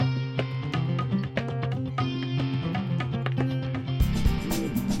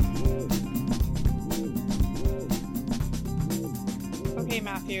Okay,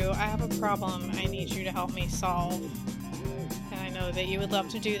 Matthew, I have a problem I need you to help me solve. And I know that you would love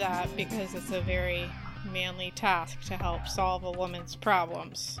to do that because it's a very manly task to help solve a woman's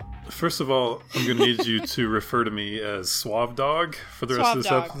problems. First of all, I'm going to need you to refer to me as Suave Dog for the rest of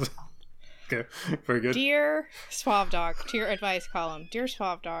this episode. Okay, very good. Dear Suave Dog, to your advice column. Dear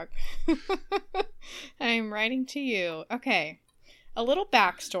Suave Dog, I'm writing to you. Okay, a little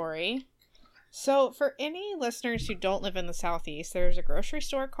backstory. So for any listeners who don't live in the Southeast, there's a grocery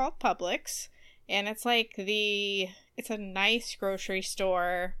store called Publix, and it's like it's a nice grocery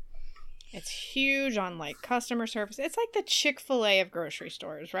store. It's huge on like customer service. It's like the Chick-fil-A of grocery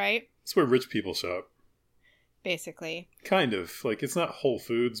stores, right? It's where rich people shop. Basically. Kind of. Like, it's not Whole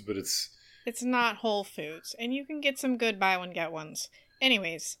Foods, but it's not Whole Foods. And you can get some good buy one, get ones.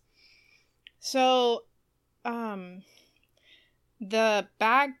 Anyways. So, the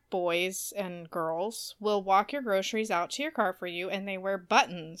bag boys and girls will walk your groceries out to your car for you, and they wear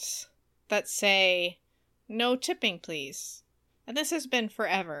buttons that say, "No tipping, please." And this has been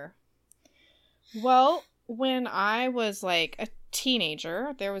forever. Well, when I was like a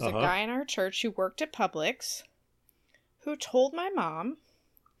teenager, there was a guy in our church who worked at Publix who told my mom,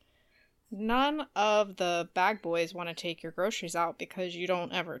 none of the bag boys want to take your groceries out because you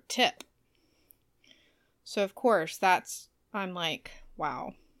don't ever tip. So, of course, I'm like,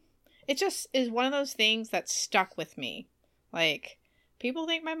 wow. It just is one of those things that stuck with me. Like, people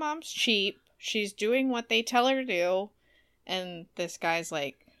think my mom's cheap. She's doing what they tell her to do. And this guy's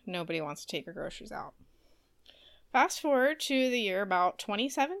like, nobody wants to take your groceries out. Fast forward to the year about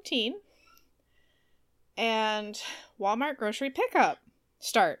 2017. And Walmart grocery pickup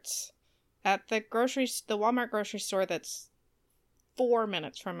starts at the Walmart grocery store that's 4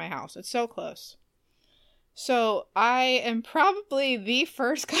 minutes from my house. It's so close. So I am probably the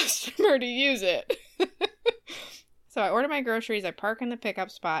first customer to use it. So I order my groceries, I park in the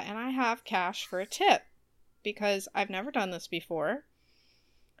pickup spot, and I have cash for a tip because I've never done this before.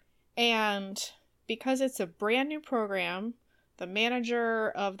 And because it's a brand new program, the manager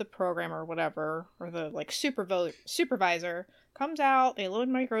of the program or whatever, or the like supervisor comes out, they load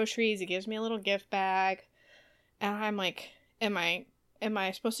my groceries, he gives me a little gift bag, and I'm like, am I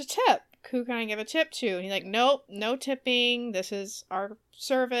supposed to tip? Who can I give a tip to? And he's like, nope, no tipping. This is our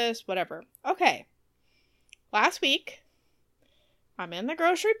service, whatever. Okay. Last week, I'm in the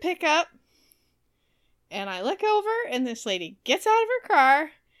grocery pickup, and I look over, and this lady gets out of her car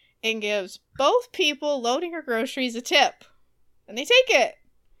and gives both people loading her groceries a tip. And they take it.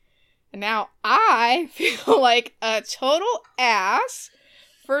 And now I feel like a total ass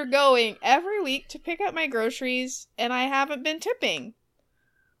for going every week to pick up my groceries, and I haven't been tipping.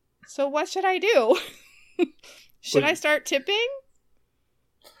 So what should I do? Should I start tipping?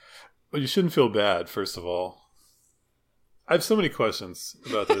 Well, you shouldn't feel bad, first of all. I have so many questions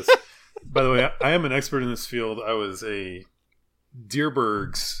about this. By the way, I am an expert in this field. I was a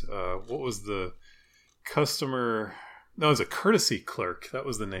Deerberg's, what was the customer... No, it was a courtesy clerk. That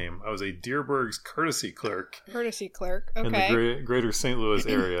was the name. I was a Deerberg's courtesy clerk. Courtesy clerk, okay. In the greater St. Louis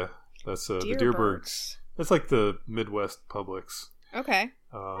area. That's the Deerberg's. That's like the Midwest Publix. Okay.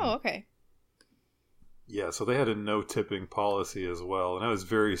 Okay. Yeah, so they had a no tipping policy as well, and I was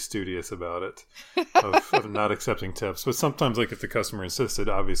very studious about it, of not accepting tips. But sometimes, like if the customer insisted,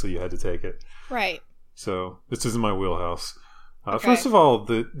 obviously you had to take it. Right. So this is in my wheelhouse. Okay. First of all,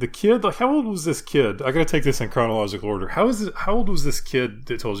 the kid, like, how old was this kid? I got to take this in chronological order. How old was this kid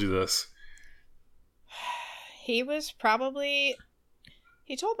that told you this? He was probably...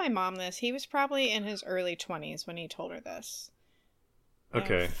 He told my mom this. He was probably in his early 20s when he told her this.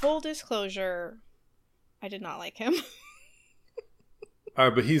 Okay. And full disclosure, I did not like him. All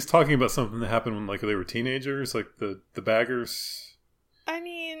right, but he's talking about something that happened when, like, they were teenagers, like the baggers. I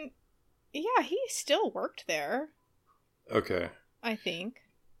mean, yeah, he still worked there. Okay. I think.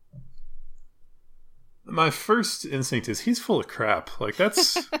 My first instinct is he's full of crap. Like,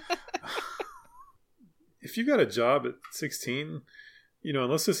 that's... If you got a job at 16, you know,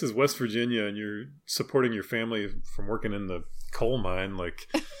 unless this is West Virginia and you're supporting your family from working in the coal mine, like,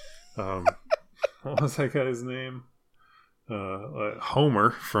 what was that guy's name?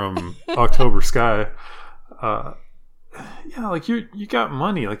 Homer from October Sky. Yeah, like, you got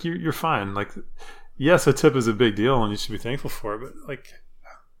money. Like, you're fine. Like, yes, a tip is a big deal and you should be thankful for it, but, like,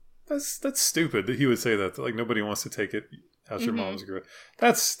 that's stupid that he would say that. Like, nobody wants to take it out your mom's grudge.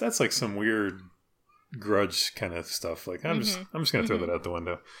 That's like some weird grudge kind of stuff. Like, I'm just gonna throw that out the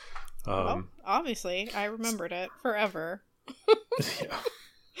window. Well, obviously, I remembered it forever. Yeah.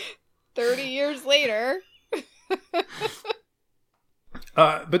 30 years later.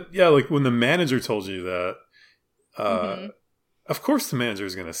 But yeah, like when the manager told you that, Of course the manager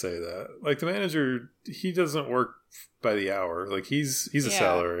is going to say that. Like, the manager, he doesn't work by the hour. Like, he's a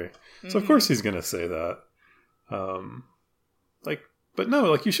salary. So of course he's going to say that. Like, but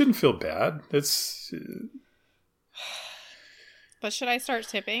no, like, you shouldn't feel bad. It's... But should I start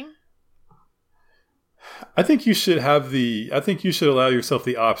tipping? I think you should allow yourself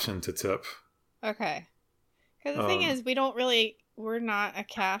the option to tip. Okay. Because the thing is, we're not a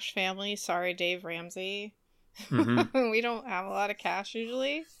cash family. Sorry, Dave Ramsey. Mm-hmm. We don't have a lot of cash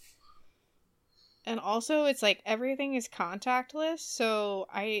usually. And also, it's like everything is contactless. So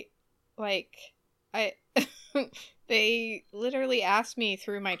they literally asked me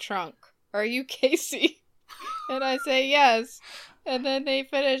through my trunk, "Are you Casey?" And I say yes. And then they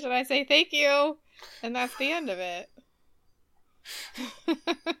finish and I say thank you. And that's the end of it.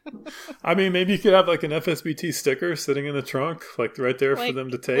 I mean, maybe you could have like an FSBT sticker sitting in the trunk, like right there for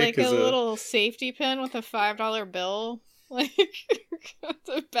them to take. Like a little safety pin with a $5 bill, like at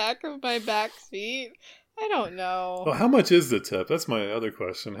the back of my back seat. I don't know. Well, how much is the tip? That's my other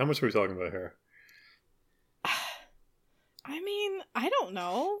question. How much are we talking about here? I mean, I don't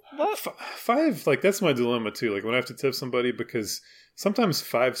know. What? $5, like, that's my dilemma too. Like, when I have to tip somebody, because sometimes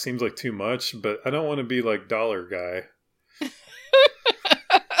 $5 seems like too much, but I don't want to be like dollar guy.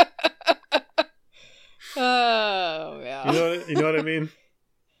 Oh, yeah. You know what I mean?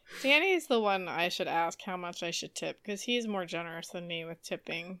 Danny's the one I should ask how much I should tip, because he's more generous than me with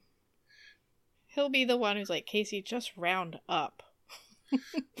tipping. He'll be the one who's like, Casey, just round up.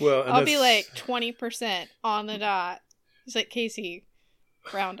 Well, I'll be like 20% on the dot. He's like, Casey,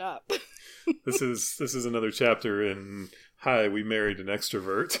 round up. This is another chapter in Hi, We Married an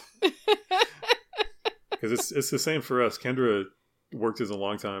Extrovert. Because it's the same for us. Kendra worked as a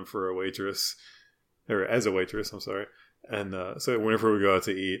long time for a waitress, or as a waitress, I'm sorry. And so whenever we go out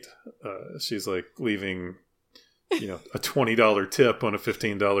to eat, she's like leaving, a $20 tip on a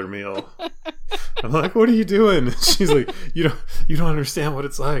 $15 meal. I'm like, what are you doing? She's like, you don't understand what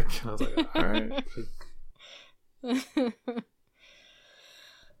it's like. And I was like, all right.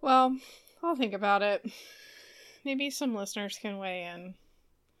 Well, I'll think about it. Maybe some listeners can weigh in.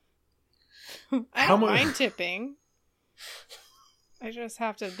 I don't mind tipping. I just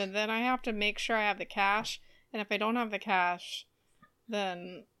have to, but then I have to make sure I have the cash. And if I don't have the cash,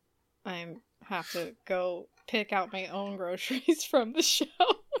 then I have to go pick out my own groceries from the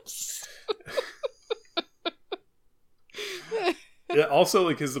shelves. Yeah, also,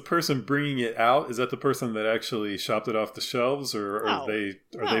 like, is the person bringing it out? Is that the person that actually shopped it off the shelves, or are they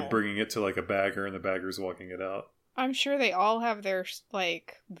bringing it to like a bagger and the bagger's walking it out? I'm sure they all have their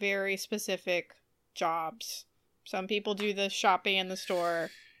like very specific jobs. Some people do the shopping in the store.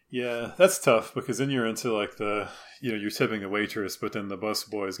 Yeah, that's tough, because then you're into like you're tipping a waitress, but then the bus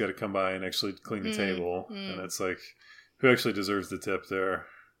boy's got to come by and actually clean the table, and it's like, who actually deserves the tip there?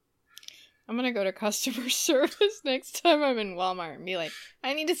 I'm going to go to customer service next time I'm in Walmart and be like,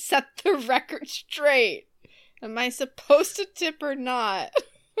 I need to set the record straight. Am I supposed to tip or not?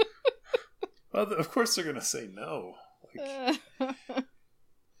 Well, of course they're going to say no. Like,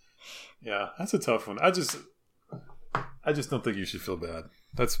 yeah, that's a tough one. I just don't think you should feel bad.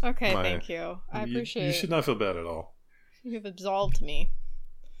 That's okay, thank you. I appreciate it. You should not feel bad at all. You've absolved me.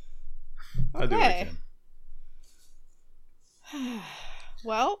 Okay. I do what I can.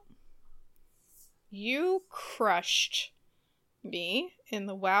 Well, you crushed me in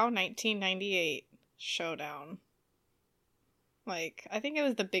the WoW 1998 showdown. Like, I think it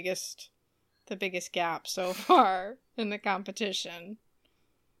was the biggest gap so far in the competition.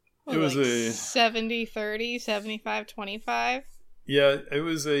 It was like a 70-30, 75-25. Yeah, it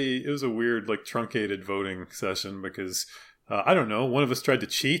was a weird, like, truncated voting session because I don't know, one of us tried to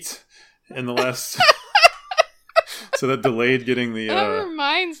cheat in the last so that delayed getting the That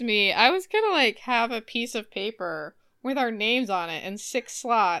reminds me, I was gonna like have a piece of paper with our names on it and 6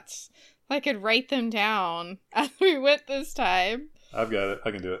 slots. I could write them down as we went this time. I've got it.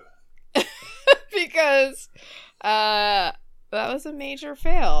 I can do it. Because that was a major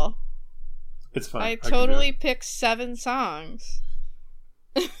fail. It's fine. I totally picked 7 songs.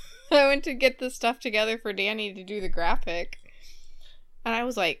 I went to get the stuff together for Danny to do the graphic. And I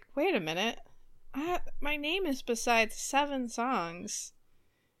was like, wait a minute. My name is besides 7 songs.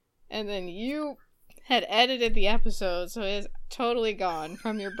 And then you had edited the episode, so it's totally gone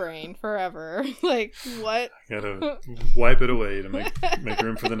from your brain forever. Like, what? I gotta wipe it away to make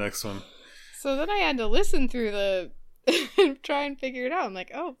room for the next one. So then I had to listen through and try and figure it out. I'm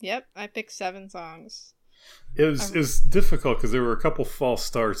like, oh, yep, I picked 7 songs. It was difficult because there were a couple false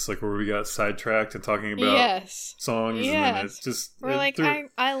starts, like where we got sidetracked and talking about songs. Yes. And then it's just... We're like,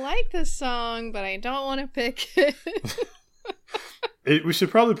 I like this song, but I don't want to pick it. We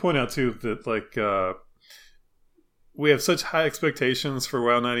should probably point out too that like we have such high expectations for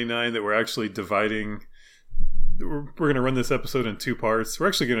WoW 99 that we're actually dividing. We're going to run this episode in 2 parts. We're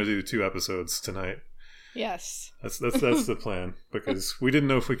actually going to do 2 episodes tonight. Yes, that's the plan, because we didn't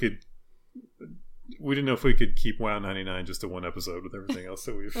know if we could keep WoW 99 just to 1 episode with everything else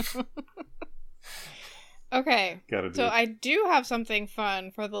that we've okay. got to do. So I do have something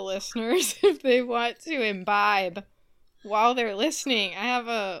fun for the listeners if they want to imbibe while they're listening. I have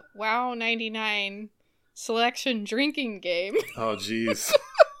a WoW 99 selection drinking game. Oh, jeez.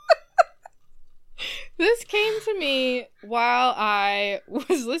 This came to me while I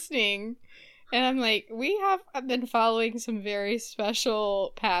was listening, and I'm like, I've been following some very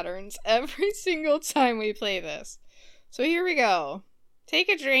special patterns every single time we play this. So here we go. Take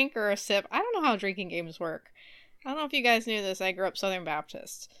a drink or a sip. I don't know how drinking games work. I don't know if you guys knew this. I grew up Southern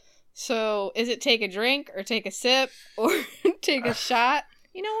Baptist. So is it take a drink or take a sip or take a shot?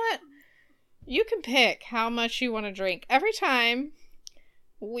 You know what? You can pick how much you want to drink. Every time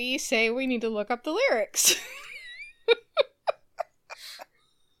we say we need to look up the lyrics.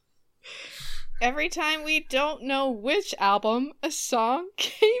 Every time we don't know which album a song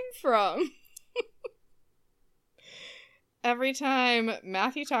came from. Every time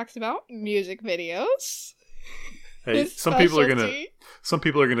Matthew talks about music videos. Hey, some people are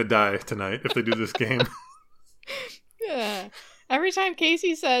gonna die tonight if they do this game. Yeah. Every time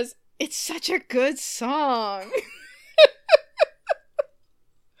Casey says, "It's such a good song."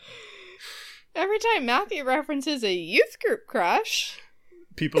 Every time Matthew references a youth group crush.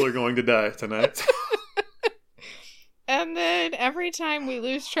 People are going to die tonight. And then every time we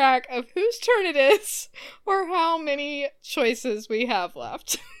lose track of whose turn it is or how many choices we have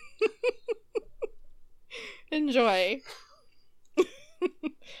left. Enjoy.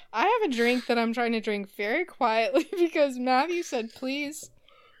 I have a drink that I'm trying to drink very quietly because Matthew said please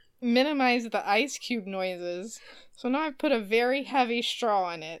minimize the ice cube noises. So now I've put a very heavy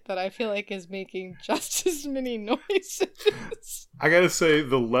straw in it that I feel like is making just as many noises. I gotta say,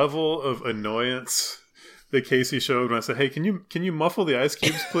 the level of annoyance that Casey showed when I said, "Hey, can you muffle the ice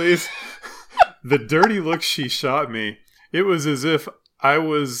cubes, please?" The dirty look she shot me. It was as if I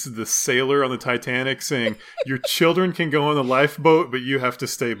was the sailor on the Titanic saying, "Your children can go on the lifeboat, but you have to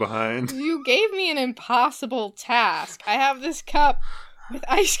stay behind." You gave me an impossible task. I have this cup with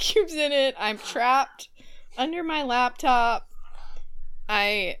ice cubes in it. I'm trapped under my laptop.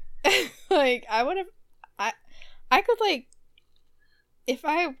 I could if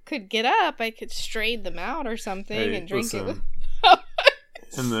I could get up, I could strain them out or something and drink it with.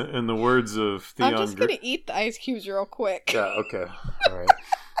 In the words of Theon, I'm just gonna eat the ice cubes real quick. Yeah, okay. All right.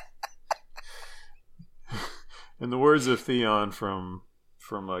 In the words of Theon from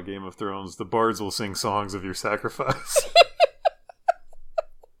Game of Thrones, the bards will sing songs of your sacrifice.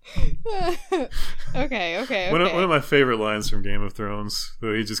 Okay. One of my favorite lines from Game of Thrones,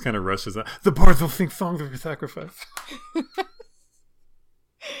 though he just kind of rushes out, the bards will sing songs of your sacrifice.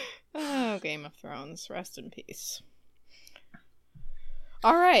 Oh, Game of Thrones, rest in peace.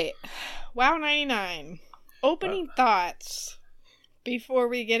 All right, WoW 99. Opening thoughts before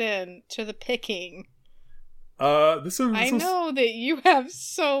we get into the picking. I know that you have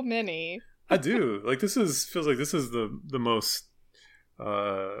so many. I do. Feels like this is the most.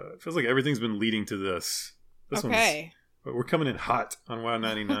 Feels like everything's been leading to this. Okay. We're coming in hot on WoW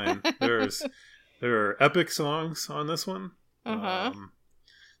 99. There are epic songs on this one.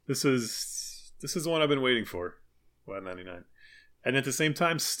 This is the one I've been waiting for. WoW 99. And at the same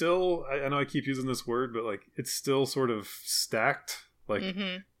time, still, I know I keep using this word, but it's still sort of stacked.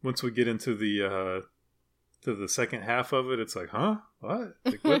 Once we get into the to the second half of it, it's like, huh? What?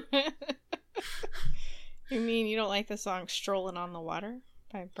 What? You mean you don't like the song "Strolling on the Water"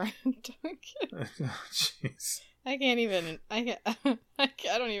 by Brian Duncan? Jeez. I can't even. I don't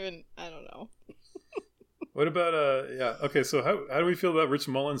know. What about yeah? Okay, so how do we feel about Rich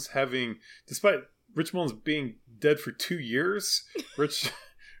Mullins despite Rich Mullins being dead for 2 years, Rich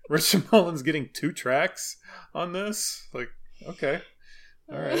Mullins getting 2 tracks on this? Okay,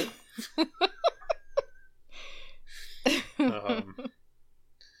 all right.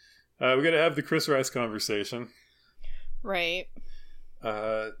 We got to have the Chris Rice conversation, right?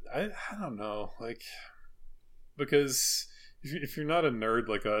 I don't know, because if you're not a nerd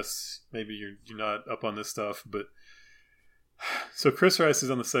like us, maybe you're not up on this stuff, but. So Chris Rice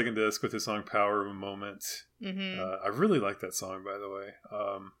is on the second disc with his song "Power of a Moment." I really like that song, by the way.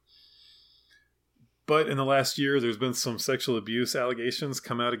 But in the last year, there's been some sexual abuse allegations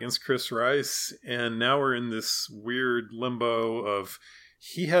come out against Chris Rice, and now we're in this weird limbo of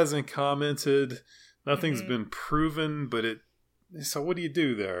he hasn't commented, Nothing's been proven, but so what do you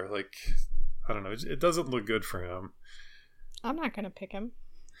do there? Like, I don't know. It doesn't look good for him. I'm not going to pick him.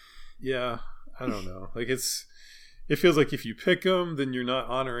 Yeah, I don't know. Like, it feels like if you pick him, then you're not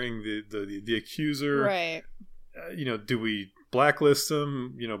honoring the accuser. Right. Do we blacklist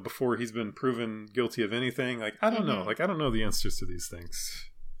him, before he's been proven guilty of anything? Like, I don't know. Like, I don't know the answers to these things.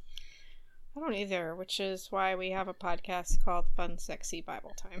 I don't either, which is why we have a podcast called Fun Sexy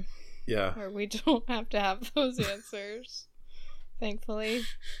Bible Time. Yeah. Where we don't have to have those answers, thankfully.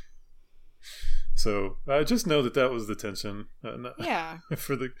 So just know that was the tension. Yeah.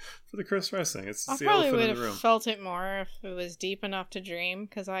 for the Chris Rice thing. It's I the probably elephant would in the room. have felt it more if it was Deep Enough to Dream,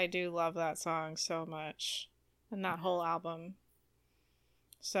 because I do love that song so much. And that whole album.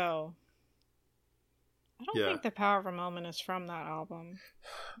 So, I don't think The Power of a Moment is from that album.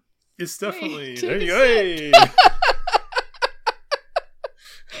 It's definitely... Hey, there you go. Hey!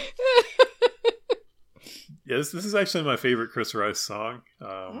 Yeah, this is actually my favorite Chris Rice song.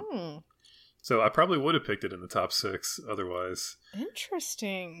 So I probably would have picked it in the top 6 otherwise.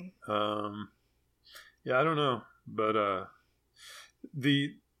 Interesting. Yeah, I don't know. But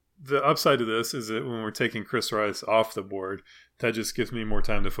the upside to this is that when we're taking Chris Rice off the board, that just gives me more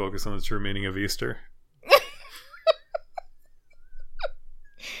time to focus on the true meaning of Easter.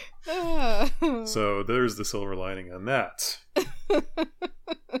 So there's the silver lining on that.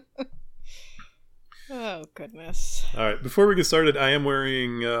 Oh goodness! All right, before we get started, I am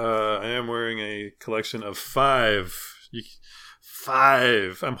wearing a collection of 5.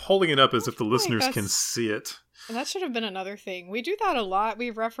 5. I'm holding it up as if the listeners can see it. That should have been another thing. We do that a lot.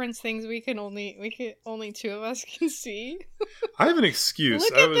 We reference things only 2 of us can see. I have an excuse.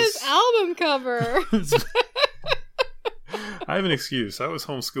 Look at this album cover. I have an excuse. I was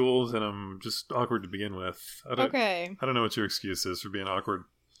homeschooled and I'm just awkward to begin with. I don't know what your excuse is for being awkward.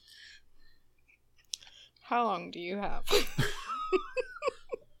 How long do you have?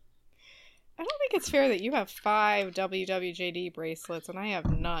 I don't think it's fair that you have 5 WWJD bracelets and I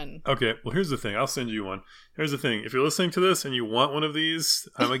have none. Okay, well here's the thing. I'll send you one. Here's the thing. If you're listening to this and you want one of these,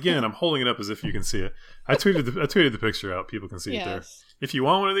 I'm holding it up as if you can see it. I tweeted the picture out. People can see it there. If you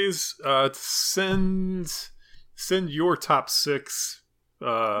want one of these, send your top 6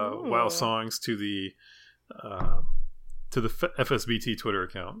 WoW songs to the FSBT Twitter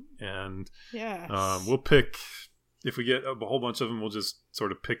account, and we'll pick. If we get a whole bunch of them, we'll just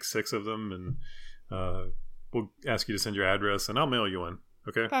sort of pick 6 of them, and we'll ask you to send your address, and I'll mail you one.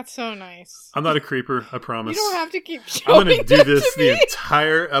 Okay? That's so nice. I'm not a creeper, I promise. You don't have to keep showing I'm going to do this the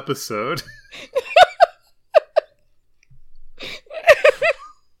entire episode.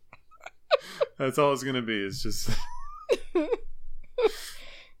 That's all it's going to be. It's just...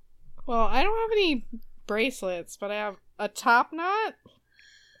 Well, I don't have any bracelets, but I have a top knot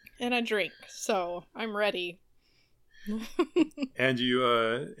and a drink, so I'm ready. And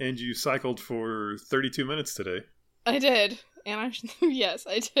you cycled for 32 minutes today. I did, and yes,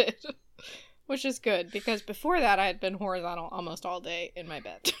 I did, which is good because before that I had been horizontal almost all day in my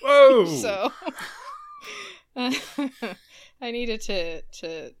bed. Whoa! So I needed to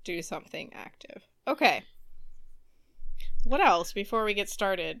do something active. Okay. What else before we get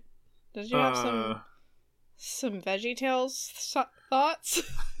started? Did you have some VeggieTales thoughts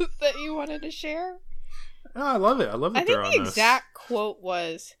that you wanted to share? Oh, I love it. I love that they're on this. I think the exact quote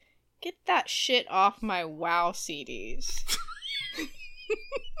was, "Get that shit off my WoW CDs." I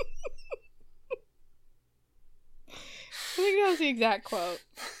think that was the exact quote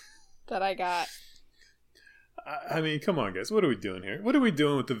that I got. I mean, come on, guys. What are we doing here? What are we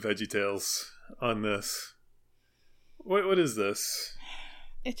doing with the VeggieTales on this? What is this?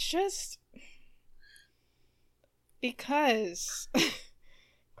 It's just because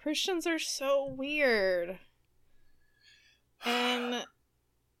Christians are so weird. And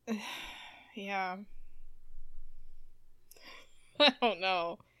yeah. I don't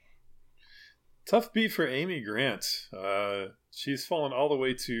know. Tough beat for Amy Grant. She's fallen all the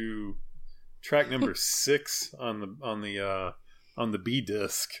way to track number 6 on the B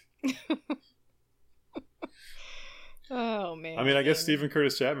disc. Oh man. I mean, I guess Stephen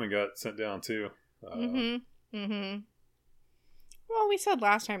Curtis Chapman got sent down too. Well, we said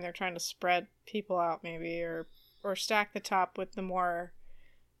last time they're trying to spread people out, maybe, or stack the top with the more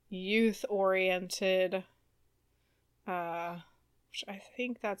youth-oriented. Which I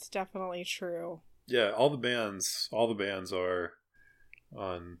think that's definitely true. Yeah, all the bands are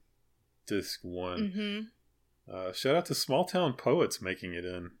on disc 1. Shout out to Small Town Poets making it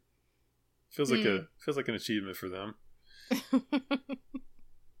in. Feels like an achievement for them.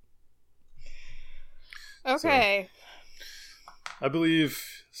 Okay. So, I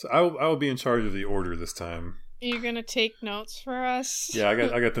believe So I will be in charge of the order this time. You're gonna take notes for us? Yeah, I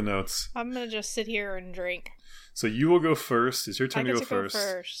got the notes. I'm gonna just sit here and drink. So you will go first. It's your turn to go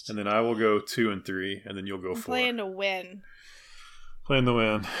first. And then I will go 2 and 3, and then you'll go 4. Playing to win. Playing to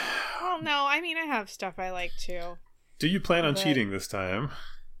win. Well, no, I mean, I have stuff I like too. Do you plan on cheating this time?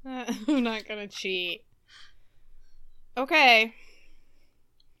 I'm not gonna cheat. Okay.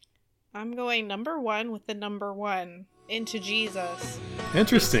 I'm going number 1 with the number 1. Into Jesus.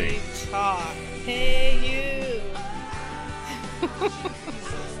 Interesting. Talk. Hey, you.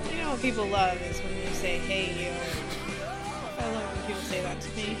 You know what people love is when you say, hey, you. I love when people say that to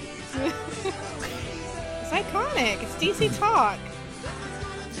me. It's iconic. It's DC Talk.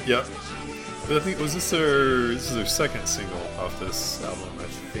 Yep. But I think, this is their second single off this album, I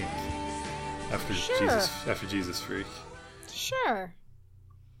think. After Jesus Freak. Sure.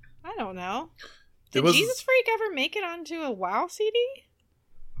 I don't know. Did Jesus Freak ever make it onto a WoW CD?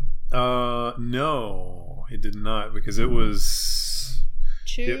 No, it did not, because it was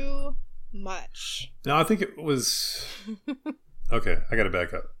too much. No, I think it was. Okay, I got to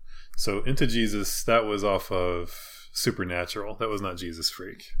back up. So, Into Jesus, that was off of Supernatural. That was not Jesus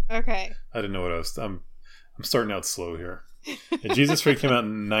Freak. Okay. I didn't know what I was. I'm starting out slow here. And Jesus Freak came out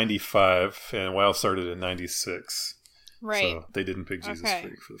in 95, and WoW started in 96. Right. So they didn't pick Jesus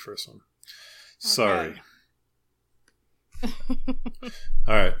Freak for the first one. Sorry. All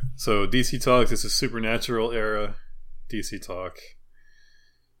right. So DC Talk. This is Supernatural era DC Talk.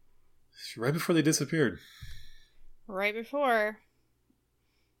 Right before they disappeared. Right before.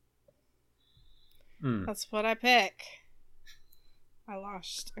 That's what I pick. I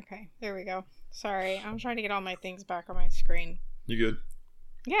lost. Okay, there we go. Sorry, I'm trying to get all my things back on my screen. You good?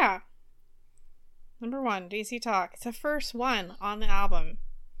 Yeah. Number 1, DC Talk. It's the first one on the album.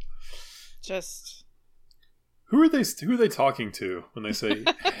 Just who are they talking to when they say,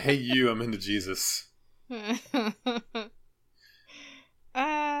 "Hey, you, I'm into Jesus"?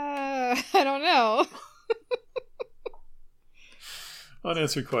 I don't know.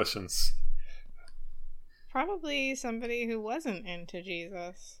 Unanswered questions. Probably somebody who wasn't into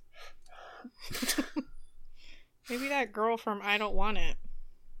Jesus. Maybe that girl from I Don't Want It.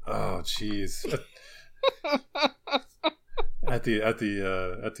 Oh, jeez. At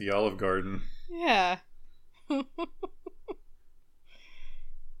the Olive Garden. Yeah.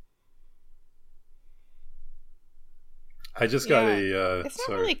 I just got a. It's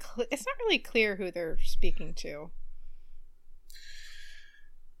not really clear who they're speaking to.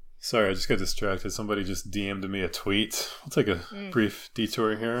 Sorry, I just got distracted. Somebody just DM'd me a tweet. I'll take a brief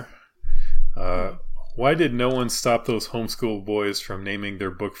detour here. Why did no one stop those homeschool boys from naming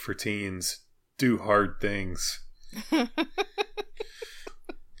their book for teens Do Hard Things?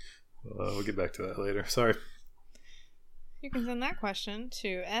 We'll get back to that later. Sorry. You can send that question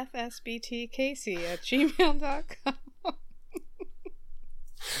to fsbtkc@gmail.com.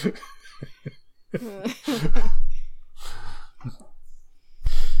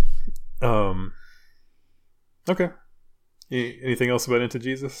 Okay. Anything else about Into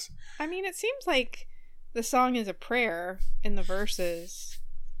Jesus? I mean, it seems like the song is a prayer in the verses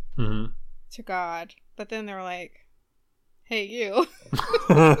to God, but then they're like, "Hey, you."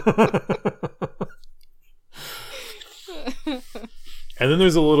 And then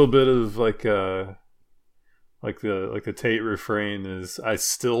there's a little bit of like the Tate refrain is "I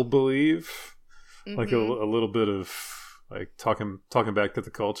still believe," like a little bit of like talking back to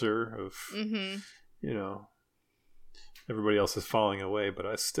the culture of you know, everybody else is falling away, but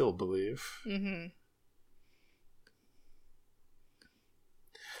I still believe.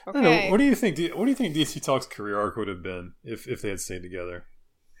 Okay. I don't know. What do you think? What do you think DC Talk's career arc would have been if they had stayed together?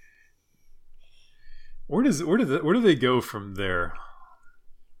 Where do they go from there?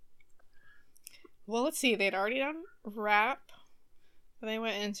 Well, let's see. They'd already done rap. They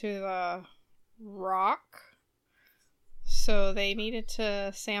went into the rock. So they needed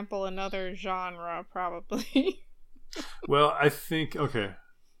to sample another genre, probably. Well, I think, okay,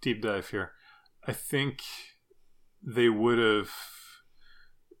 deep dive here. I think they would have,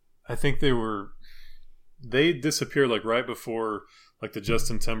 they disappeared like right before like the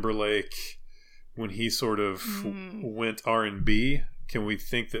Justin Timberlake, when he sort of went R&B. Can we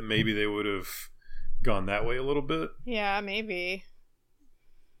think that maybe they would have gone that way a little bit? Yeah, maybe.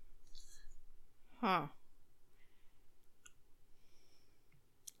 Huh.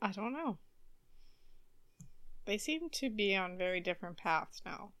 I don't know. They seem to be on very different paths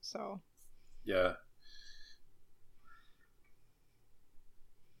now, so. Yeah.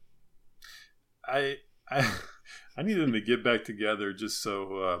 I need them to get back together just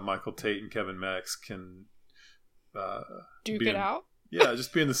so Michael Tate and Kevin Max can duke it out? Yeah,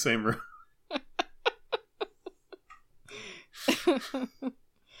 just be in the same room.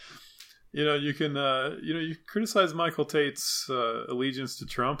 You can you criticize Michael Tate's allegiance to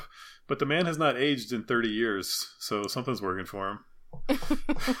Trump, but the man has not aged in 30 years, so something's working for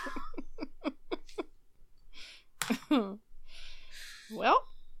him. Well,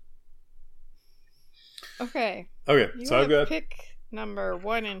 okay. So I've got pick number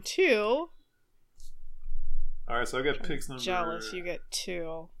 1 and 2. All right, so I've got picks number. Jealous, you get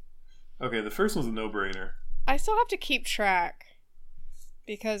 2. Okay, the first one's a no-brainer. I still have to keep track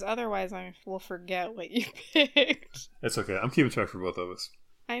because otherwise I will forget what you picked. It's okay. I'm keeping track for both of us.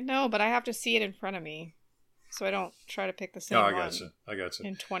 I know, but I have to see it in front of me, so I don't try to pick the same I one. I gotcha.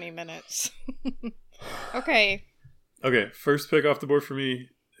 In 20 minutes. Okay. Okay, first pick off the board for me.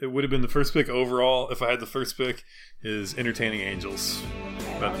 It would have been the first pick overall if I had the first pick. Is Entertaining Angels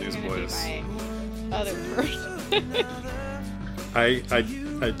by the Newsboys. My other person.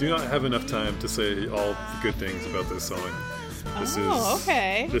 I do not have enough time to say all the good things about this song.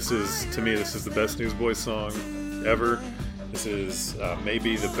 Okay. This is, to me, this is the best Newsboys song ever. This is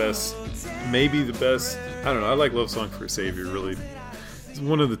maybe the best. I don't know. I like Love Song for a Savior. Really, it's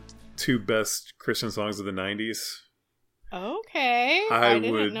one of the 2 best Christian songs of the '90s. Okay. I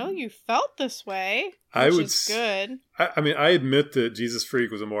didn't know you felt this way. Which is good. I mean, I admit that Jesus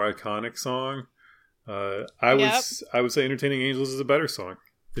Freak was a more iconic song. I would say Entertaining Angels is a better song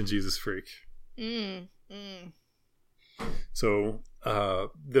than Jesus Freak. So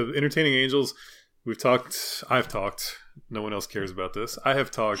the Entertaining Angels, I've talked, no one else cares about this. I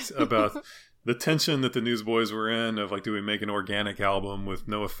have talked about the tension that the Newsboys were in of like, do we make an organic album with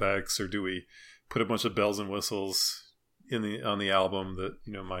no effects, or do we put a bunch of bells and whistles on the album that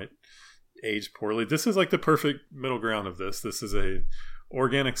might age poorly? This is like the perfect middle ground of this. This is a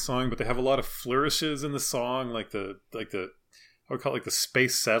organic song, but they have a lot of flourishes in the song, like the I would call it like the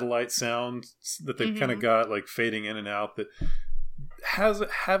space satellite sound that they've kind of got like fading in and out that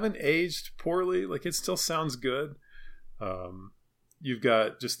haven't aged poorly. Like it still sounds good. You've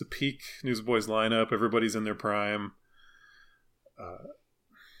got just the peak Newsboys lineup. Everybody's in their prime.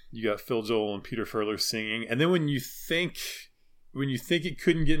 You got Phil Joel and Peter Furler singing, and then when you think it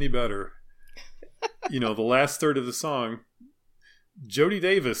couldn't get any better, the last third of the song, Jody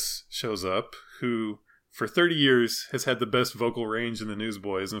Davis shows up, who for 30 years has had the best vocal range in the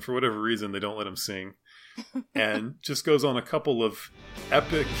Newsboys, and for whatever reason they don't let him sing, and just goes on a couple of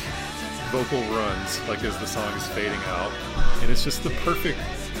epic vocal runs like as the song is fading out, and it's just the perfect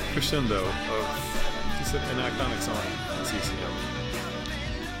crescendo of just an iconic song on CCM.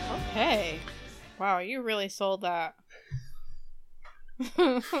 Okay. Wow, you really sold that.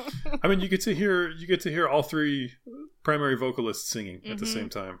 I mean, you get to hear all 3 primary vocalists singing at the same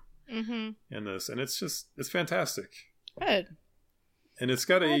time in this, and it's fantastic. Good. And it's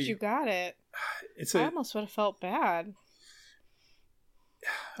got Glad you got it. I almost would have felt bad.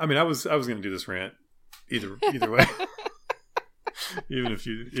 I mean, I was going to do this rant either way. even if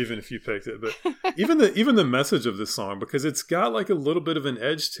you picked it, but even the message of this song, because it's got like a little bit of an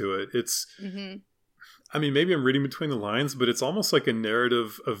edge to it. It's I mean, maybe I'm reading between the lines, but it's almost like a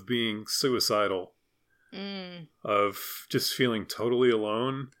narrative of being suicidal, of just feeling totally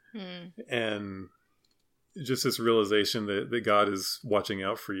alone, and just this realization that God is watching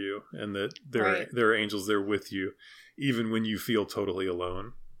out for you, and that there are angels there with you, even when you feel totally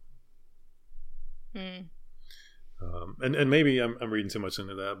alone. And maybe I'm reading too much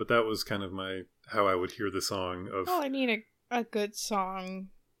into that, but that was kind of how I would hear the song. Well, I mean, a good song,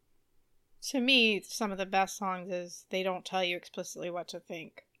 to me, some of the best songs is they don't tell you explicitly what to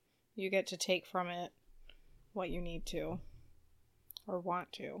think. You get to take from it what you need to or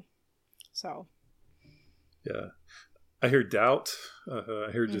want to. So. Yeah. I hear doubt.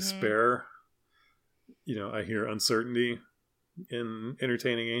 I hear despair. I hear uncertainty in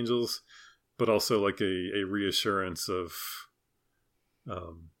Entertaining Angels, but also like a reassurance of,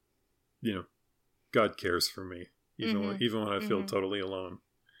 God cares for me, even when I feel totally alone.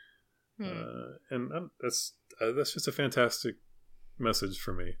 And that's just a fantastic message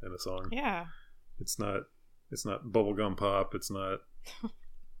for me in a song. Yeah. It's not bubblegum pop. It's not,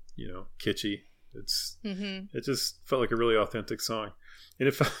 kitschy. It just felt like a really authentic song.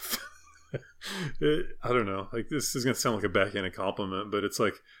 And I don't know, like this is going to sound like a backhanded compliment, but it's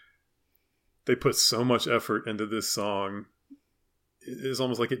like they put so much effort into this song. It's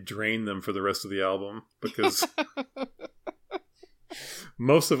almost like it drained them for the rest of the album, because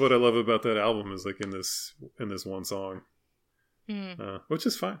most of what I love about that album is like in this one song, which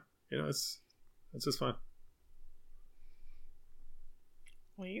is fine. It's just fine.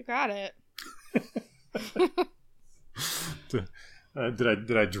 Well, you got it.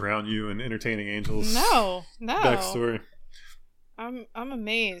 Did I drown you in Entertaining Angels? No. Backstory. I'm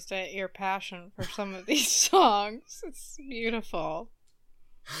amazed at your passion for some of these songs. It's beautiful.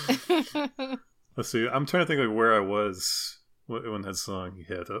 Let's see. I'm trying to think like where I was when that song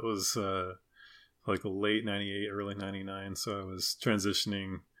hit. That was like late '98, early '99. So I was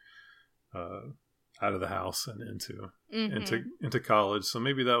transitioning out of the house and into college. So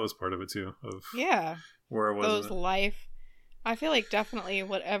maybe that was part of it too. Of where I was. I feel like definitely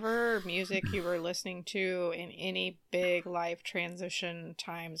whatever music you were listening to in any big life transition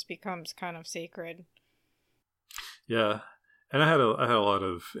times becomes kind of sacred. Yeah. And I had a lot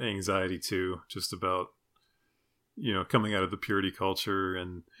of anxiety too, just about, coming out of the purity culture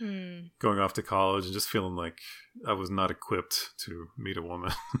and going off to college and just feeling like I was not equipped to meet a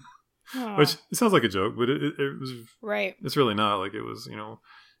woman. Which it sounds like a joke, but it was right. It's really not. Like it was,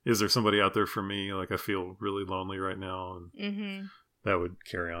 is there somebody out there for me? Like I feel really lonely right now, and that would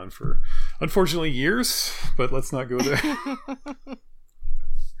carry on for, unfortunately, years. But let's not go there.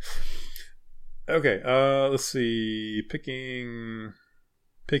 Okay, let's see. Picking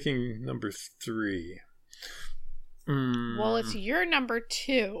number 3. Well, it's your number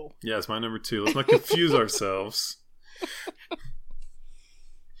 2. Yeah, it's my number 2. Let's not confuse ourselves.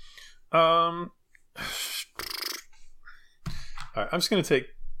 All right, I'm gonna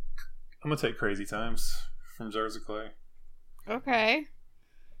take Crazy Times from Jars of Clay. Okay.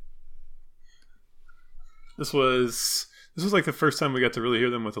 This was like the first time we got to really hear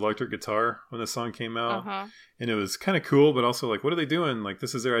them with electric guitar when the song came out. And it was kind of cool, but also like, what are they doing? Like,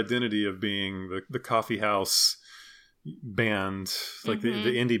 this is their identity of being the coffee house band, like the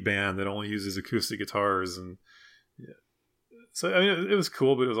indie band that only uses acoustic guitars. And so, I mean, it was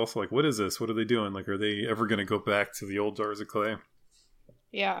cool, but it was also like, what is this? What are they doing? Like, are they ever going to go back to the old Jars of Clay?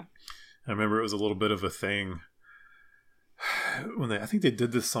 Yeah. I remember it was a little bit of a thing when I think they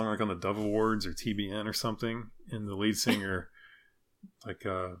did this song like on the Dove Awards or TBN or something, and the lead singer like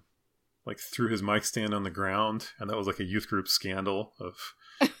threw his mic stand on the ground, and that was like a youth group scandal of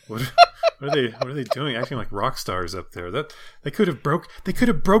what are they doing, acting like rock stars up there? That they could have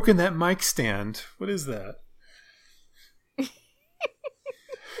broken that mic stand. What is that?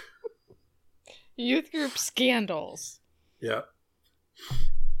 Youth group scandals. Yeah.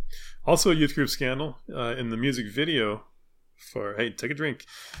 Also a youth group scandal in the music video for Hey, Take a Drink.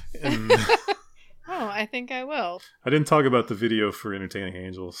 And oh, I think I will. I didn't talk about the video for Entertaining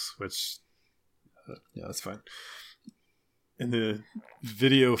Angels, which yeah, that's fine. In the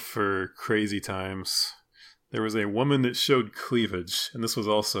video for Crazy Times, there was a woman that showed cleavage, and this was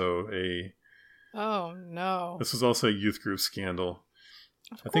also a youth group scandal.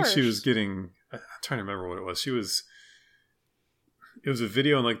 I think she was getting, I'm trying to remember what it was. It was a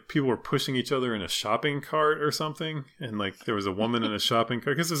video and like people were pushing each other in a shopping cart or something. And like there was a woman in a shopping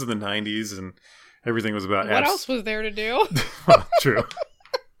cart. Because this is the 90s and everything was about... What else was there to do? Well, true.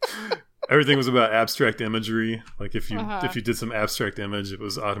 Everything was about abstract imagery. Like if you did some abstract image, it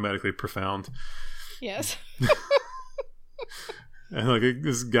was automatically profound. Yes. And like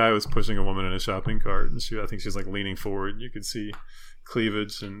this guy was pushing a woman in a shopping cart. And I think she was like leaning forward. You could see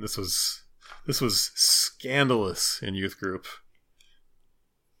cleavage. And this was scandalous in youth group.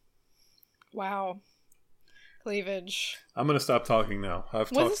 Wow. Cleavage. I'm going to stop talking now. Was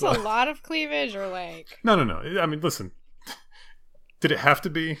this a lot of cleavage or like... No. I mean, listen. Did it have to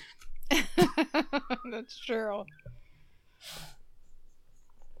be? That's true.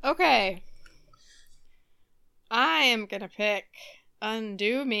 Okay. I am going to pick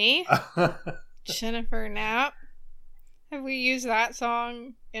Undo Me. Jennifer Knapp. Have we used that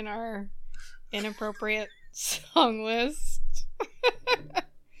song in our inappropriate song list?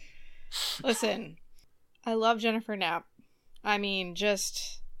 Listen, I love Jennifer Knapp. I mean,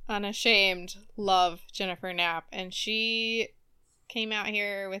 just unashamed love Jennifer Knapp. And she came out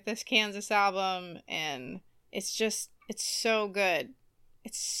here with this Kansas album, and it's so good.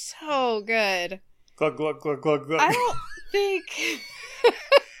 It's so good. Glug, glug, glug, glug, glug. I don't think...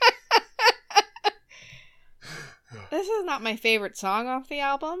 This is not my favorite song off the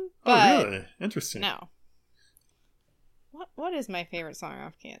album, but... Oh, really? Interesting. No. What is my favorite song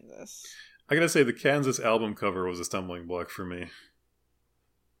off Kansas? I gotta say, the Kansas album cover was a stumbling block for me.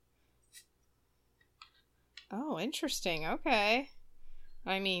 Oh, interesting. Okay.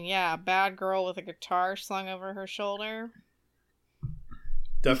 I mean, yeah, bad girl with a guitar slung over her shoulder.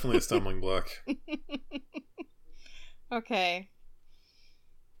 Definitely a stumbling block. Okay.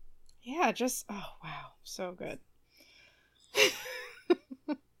 Yeah, just... Oh, wow. So good.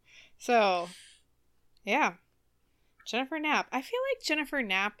 So, yeah. Jennifer Knapp. I feel like Jennifer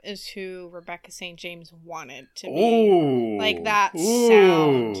Knapp is who Rebecca St. James wanted to be. Ooh. Like that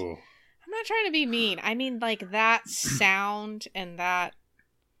sound. I'm not trying to be mean. I mean, like that sound and that,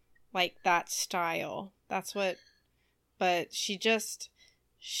 like that style. That's what. But she just,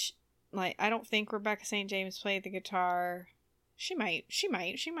 like, I don't think Rebecca St. James played the guitar. She might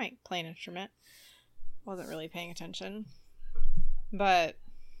play an instrument. Wasn't really paying attention. But,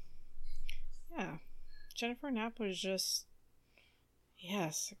 yeah. Jennifer Knapp was just,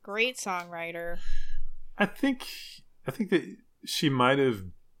 yes, a great songwriter. I think that she might have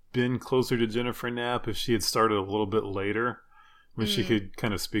been closer to Jennifer Knapp if she had started a little bit later, when she could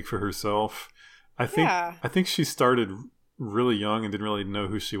kind of speak for herself. I think she started really young and didn't really know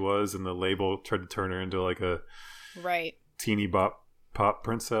who she was, and the label tried to turn her into like a teeny pop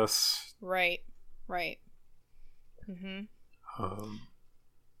princess. Right. Mm-hmm.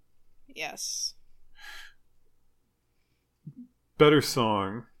 Yes. Better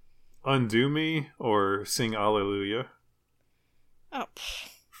song, Undo Me or Sing Alleluia? Oh.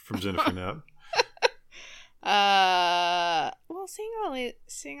 From Jennifer Knapp. Well, Sing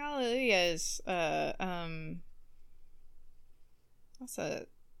Alleluia is, that's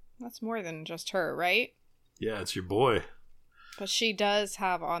more than just her, right? Yeah, it's your boy. But she does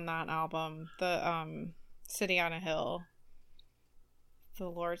have on that album the, City on a Hill, the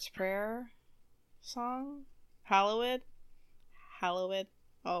Lord's Prayer song, Hallowed.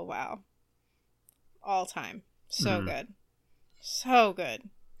 Oh, wow. All time. So good. So good.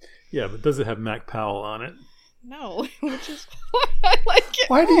 Yeah, but does it have Mac Powell on it? No, which is why I like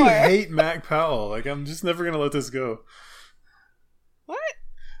it Why do you more. hate Mac Powell? Like, I'm just never going to let this go. What?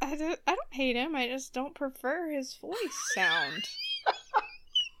 I don't hate him. I just don't prefer his voice sound.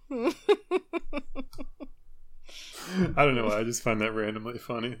 I don't know why. I just find that randomly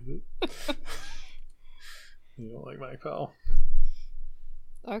funny. You don't like Mac Powell?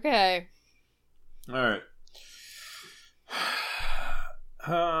 Okay. All right.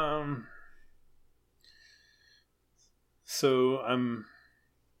 So I'm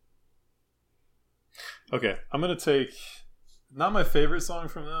gonna take not my favorite song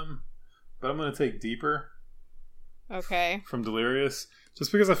from them, but I'm gonna take Deeper. Okay. From Delirious,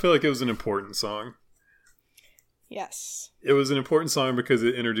 just because I feel like it was an important song. Yes. It was an important song because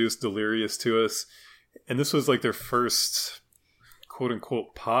it introduced Delirious to us, and this was like their first quote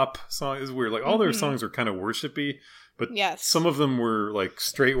unquote pop song. Is weird. Like all their songs were kind of worshipy, but some of them were like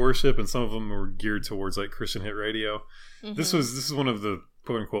straight worship, and some of them were geared towards like Christian hit radio. Mm-hmm. This is one of the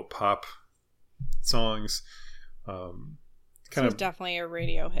quote unquote pop songs. Kind of definitely a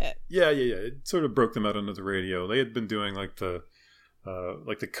radio hit. Yeah. It sort of broke them out onto the radio. They had been doing like the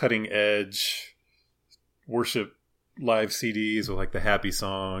cutting edge worship live CDs with like the Happy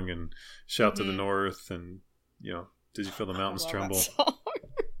Song and Shout to the North, and Did You Feel the Mountains Tremble?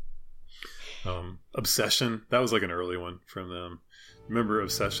 Obsession, that was like an early one from them. Remember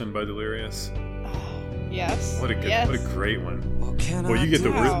Obsession by Delirious? Yes. What a great one. Well, you get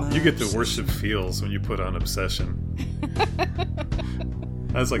the worship feels when you put on Obsession.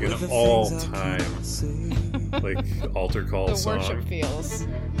 That's like an all-time like altar call the song. The worship feels.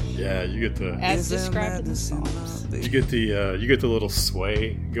 Yeah, you get the as described in the Psalms. You get the little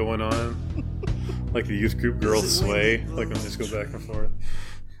sway going on, like the youth group girls sway, like when they just go back and forth.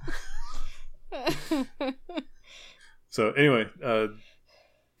 So anyway,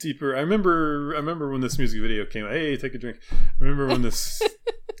 Deeper. I remember when this music video came. Hey, take a drink. I remember when this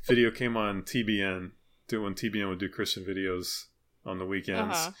video came on TBN. When TBN would do Christian videos on the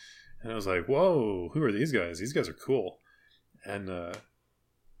weekends, and I was like, "Whoa, who are these guys? These guys are cool." And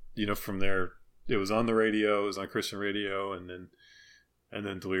from there, it was on the radio. It was on Christian radio, and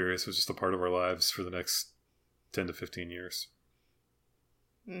then Delirious was just a part of our lives for the next 10 to 15 years.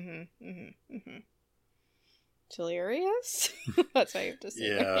 Delirious? That's how you have to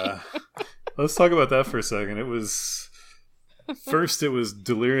say. Yeah. Let's talk about that for a second. It was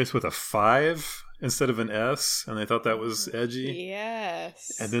Delirious with a 5 instead of an S, and they thought that was edgy.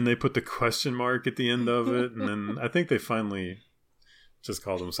 Yes. And then they put the question mark at the end of it, and then I think they finally just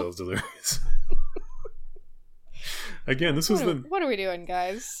called themselves Delirious. Again, what are we doing,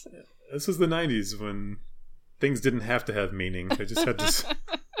 guys? This was the 90s when things didn't have to have meaning. They just had to.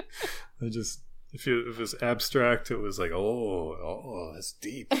 If it was abstract, it was like, oh, that's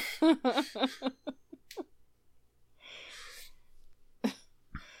deep.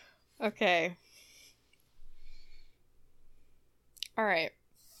 Okay. All right.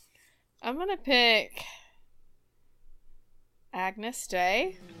 I'm gonna pick Agnus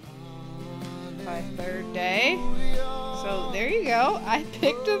Dei by Third Day. So there you go. I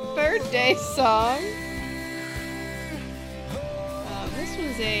picked a Third Day song.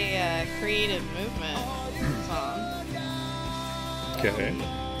 is a creative movement song. Okay.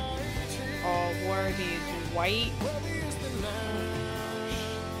 All wore these white.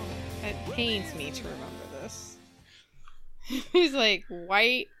 It pains me to remember this. He's like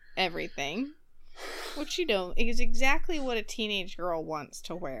white everything, which you don't is exactly what a teenage girl wants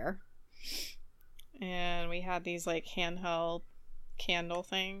to wear. And we had these like handheld candle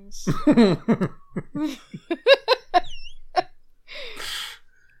things.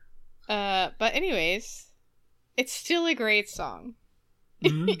 But anyways, it's still a great song.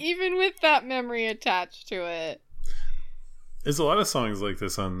 Mm-hmm. Even with that memory attached to it. There's a lot of songs like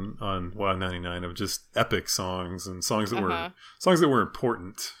this on Wild 99 of just epic songs and songs that were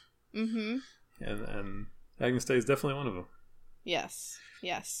important. Mm-hmm. And Agnes Day is definitely one of them. Yes.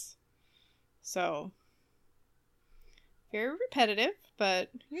 So very repetitive, but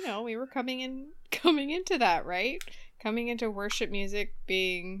we were coming into that, right? Coming into worship music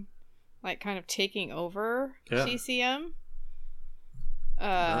being like kind of taking over CCM.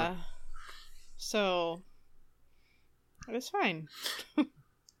 So it was fine.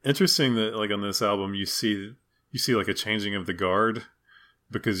 Interesting that like on this album you see like a changing of the guard,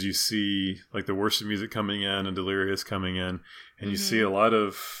 because you see like the worship music coming in and Delirious coming in, and you see a lot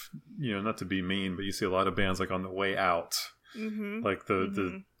of, not to be mean, but you see a lot of bands like on the way out. Mm-hmm. Like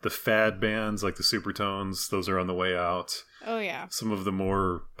the fad bands like the Supertones, those are on the way out. Oh yeah. Some of the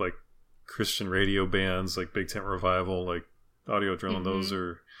more like Christian radio bands like Big Tent Revival, like Audio Adrenaline, those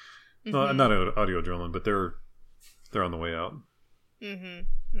are not Audio Adrenaline, but they're on the way out.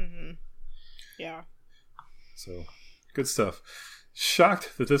 Yeah. So good stuff.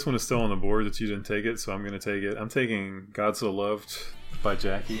 Shocked that this one is still on the board, that you didn't take it, so I'm going to take it. I'm taking God So Loved by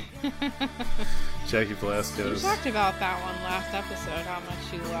Jackie. Jackie Velasquez. You talked about that one last episode, how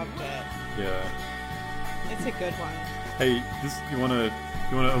much you loved it. Yeah. It's a good one. Hey, you want to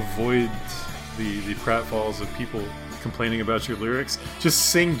avoid the pratfalls of people complaining about your lyrics?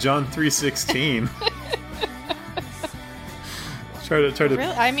 Just sing John 3:16. Try to. Really?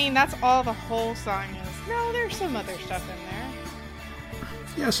 I mean, that's all the whole song is. No, there's some other stuff in there.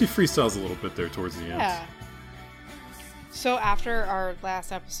 Yeah, she freestyles a little bit there towards the end. Yeah. So after our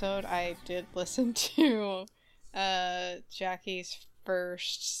last episode, I did listen to Jackie's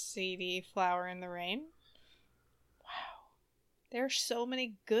first CD, Flower in the Rain. Wow. There's so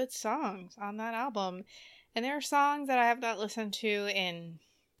many good songs on that album. And there are songs that I have not listened to in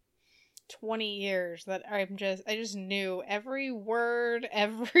 20 years that I just knew every word,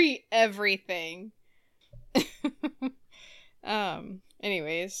 everything.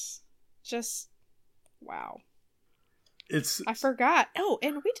 Anyways, just wow. I forgot. Oh,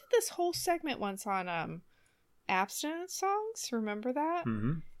 and we did this whole segment once on abstinence songs. Remember that?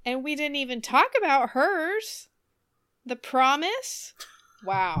 Mm-hmm. And we didn't even talk about hers. The Promise.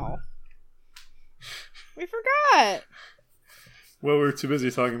 Wow. We forgot. Well, we were too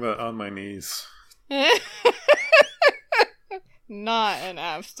busy talking about On My Knees. Not an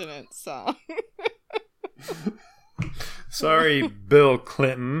abstinence song. Sorry, Bill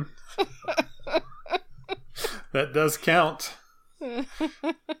Clinton. That does count.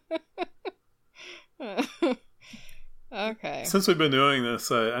 Okay. Since we've been doing this,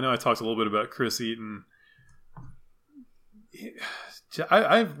 I know I talked a little bit about Chris Eaton.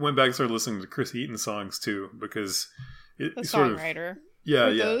 I went back and started listening to Chris Eaton songs too, because the songwriter.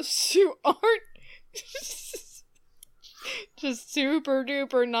 Yeah. Those who aren't just super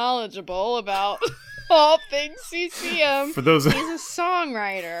duper knowledgeable about all things CCM. He's a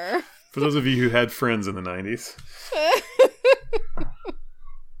songwriter. For those of you who had friends in the 90s.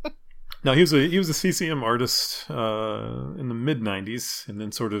 No, he was a CCM artist in the mid 90s, and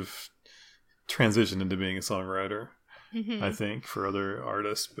then sort of transitioned into being a songwriter. Mm-hmm. I think, for other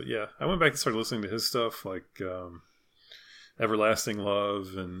artists. But yeah, I went back and started listening to his stuff, like Everlasting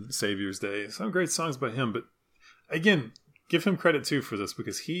Love and Savior's Day. Some great songs by him, but again, give him credit too for this,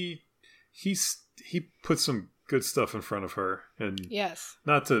 because he put some good stuff in front of her, and yes,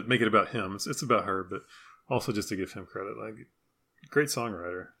 not to make it about him, it's about her, but also just to give him credit. Like, great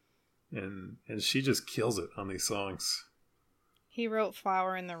songwriter, and she just kills it on these songs. He wrote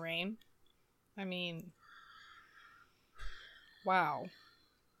Flower in the Rain. I mean, wow.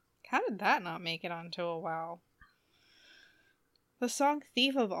 How did that not make it onto a wow? The song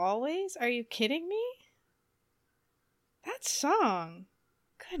Thief of Always? Are you kidding me? That song.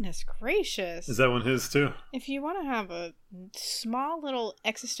 Goodness gracious. Is that one his too? If you want to have a small little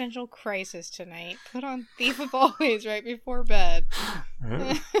existential crisis tonight, put on Thief of Always right before bed.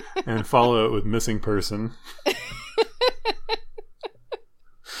 Right. And follow it with Missing Person.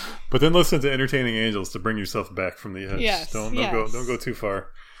 But then listen to Entertaining Angels to bring yourself back from the edge. Yes, Don't go too far.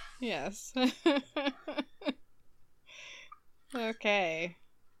 Yes. Okay.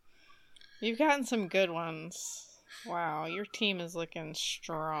 You've gotten some good ones. Wow, your team is looking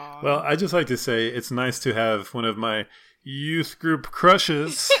strong. Well, I just like to say it's nice to have one of my youth group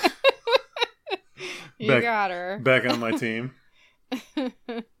crushes got her back on my team.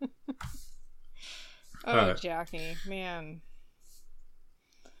 Right. Jackie, man,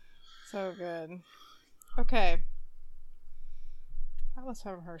 so good. Okay, that was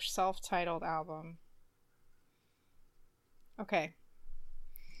from her self-titled album. Okay,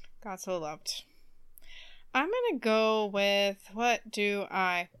 God So Loved. I'm gonna go with What Do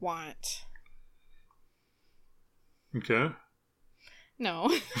I Want? Okay.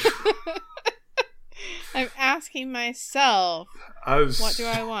 No. I'm asking myself, what do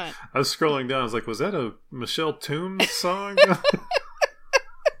I want? I was scrolling down. I was like, was that a Michelle Toombs song?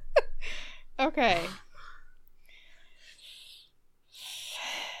 Okay.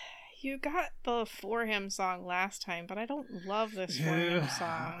 You got the For Him song last time, but I don't love this For Him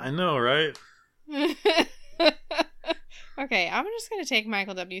song. I know, right? Okay, I'm just going to take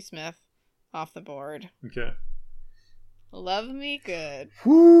Michael W. Smith off the board. Okay. Love Me Good.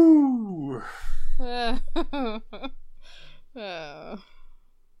 Woo!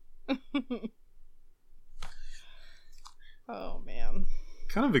 Oh, man.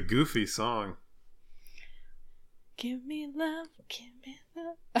 Kind of a goofy song. Give me love, give me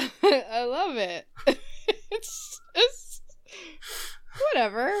love. I love it. It's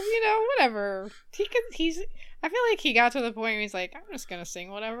whatever, whatever. I feel like he got to the point where he's like, I'm just gonna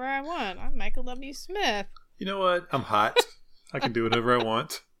sing whatever I want. I'm Michael W. Smith. You know what? I'm hot. I can do whatever I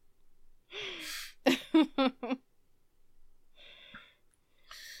want.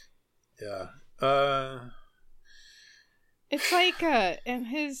 Yeah. It's like and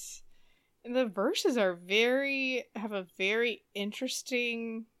the verses have a very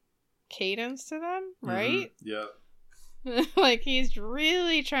interesting cadence to them, right? Mm-hmm. Yeah. Like he's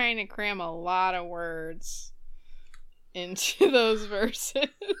really trying to cram a lot of words into those verses.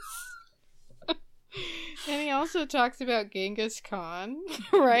 And he also talks about Genghis Khan,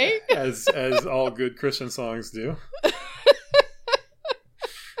 right? As all good Christian songs do.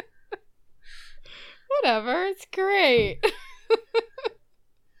 Whatever, it's great.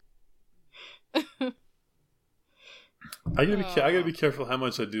 I gotta be careful how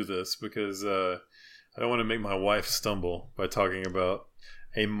much I do this because I don't want to make my wife stumble by talking about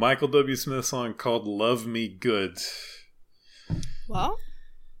a Michael W. Smith song called "Love Me Good." Well,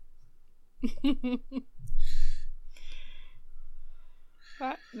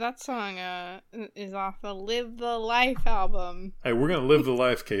 that song is off the "Live the Life" album. Hey, we're gonna live the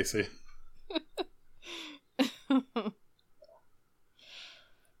life, Casey.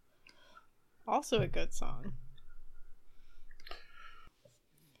 Also a good song.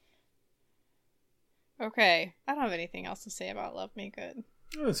 Okay, I don't have anything else to say about Love Me Good.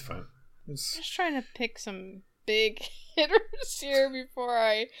 Oh, that's fine. Just trying to pick some big hitters here before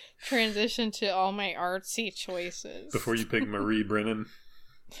I transition to all my artsy choices. Before you pick Marie Brennan.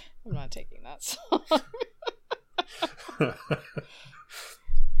 I'm not taking that song.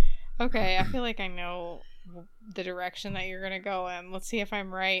 Okay, I feel like I know the direction that you're going to go in. Let's see if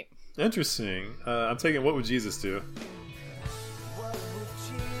I'm right. Interesting. I'm taking What Would Jesus Do?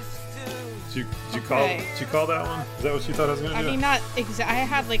 Did you call that one? Is that what you thought I was going to do? I mean, not exactly. I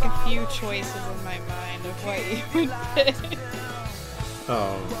had like a few choices in my mind of what you would pick.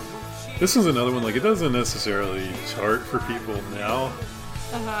 This is another one. Like, it doesn't necessarily chart for people now.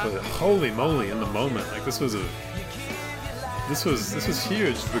 But holy moly, in the moment, like this was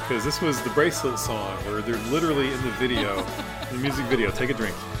huge because this was the Bracelet song where they're literally in the video, the music video. Take a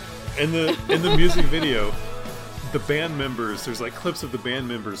drink. In the music video, the band members, there's like clips of the band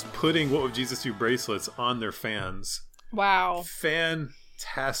members putting What Would Jesus Do bracelets on their fans. Wow.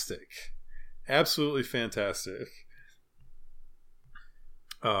 Fantastic. Absolutely fantastic.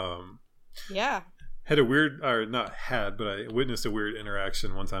 Yeah. Had a weird, or not had, but I witnessed a weird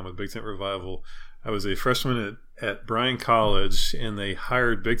interaction one time with Big Tent Revival. I was a freshman at Bryan College, and they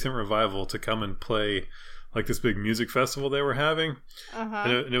hired Big Tent Revival to come and play like this big music festival they were having.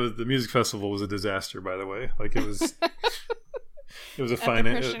 And it was, the music festival was a disaster, by the way. Like it was it was a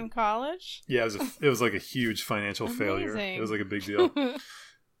Christian college. Yeah, it was like a huge financial failure. It was like a big deal.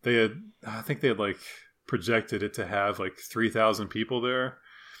 I think they had like projected it to have like 3,000 people there.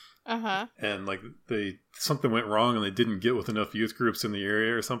 And like something went wrong and they didn't get with enough youth groups in the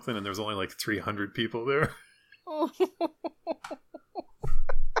area or something, and there was only like 300 people there.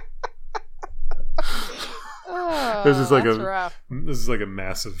 Oh, this is like that's rough. this is like a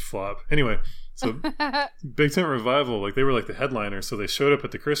massive flop. Anyway, so Big Tent Revival, like they were like the headliners, so they showed up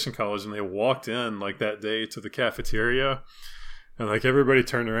at the Christian college and they walked in like that day to the cafeteria, and like everybody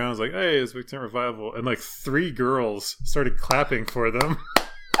turned around and was like, "Hey, it's Big Tent Revival," and like 3 girls started clapping for them.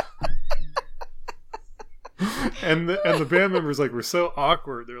 And the band members like were so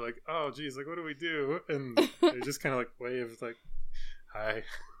awkward. They're like, "Oh, geez, like what do we do?" And they just kind of like waved, like, "Hi."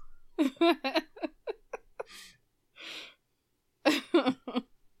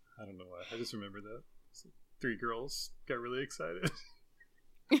 I don't know why. I just remember that. So 3 girls got really excited.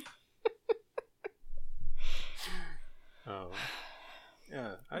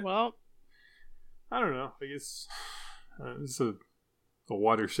 Yeah. I don't know. I guess it's a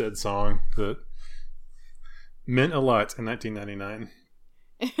watershed song that meant a lot in 1999.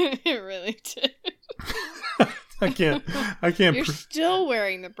 It really did. I can't. You're still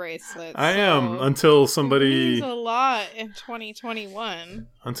wearing the bracelets. I am until somebody. It means a lot in 2021.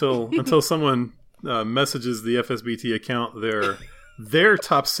 Until someone messages the FSBT account their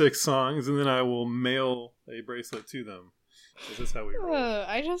top 6 songs, and then I will mail a bracelet to them. This is how we roll.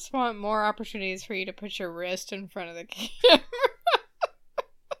 I just want more opportunities for you to put your wrist in front of the camera.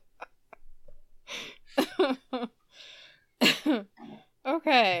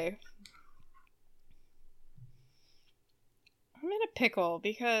 Okay. I'm in a pickle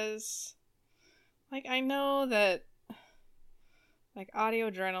because, like, I know that, like,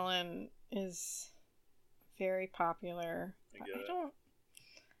 Audio Adrenaline is very popular. But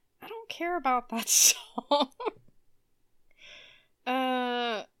I don't care about that song.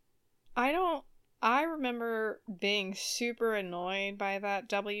 I remember being super annoyed by that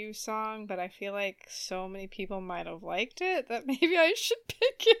W song, but I feel like so many people might have liked it that maybe I should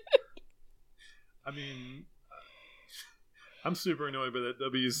pick it. I mean, I'm super annoyed by that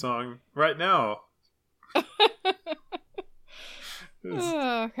W song right now.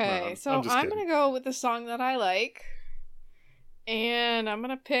 Okay, so I'm going to go with the song that I like. And I'm going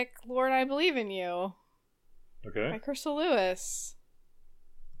to pick Lord, I Believe in You. Okay. By Crystal Lewis.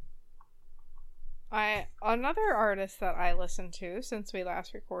 Another artist that I listened to since we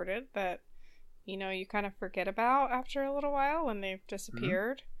last recorded that, you know, you kind of forget about after a little while when they've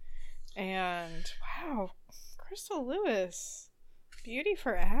disappeared. Mm-hmm. And, wow, Crystal Lewis. Beauty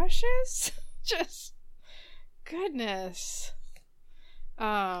for Ashes? Just, goodness.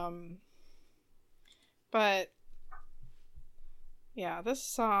 But, yeah, this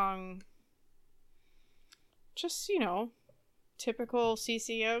song, just, you know, typical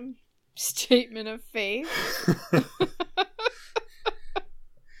CCM statement of faith.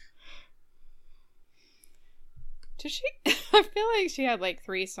 Did she? I feel like she had like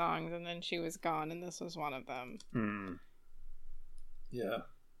 3 songs and then she was gone, and this was one of them. Yeah.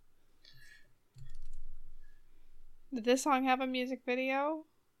 Did this song have a music video?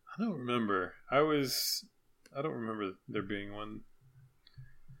 I don't remember. I don't remember there being one.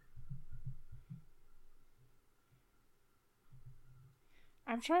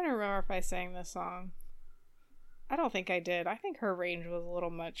 I'm trying to remember if I sang this song. I don't think I did. I think her range was a little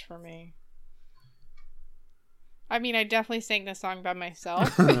much for me. I mean, I definitely sang this song by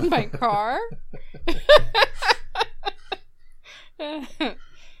myself in my car. No,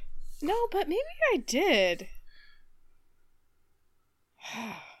 but maybe I did.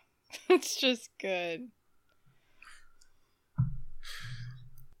 It's just good.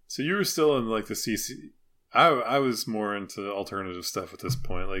 So you were still in like the CC. I was more into alternative stuff at this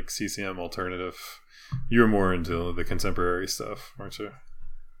point, like CCM alternative. You were more into the contemporary stuff, weren't you?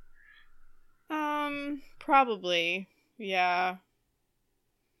 Probably, yeah.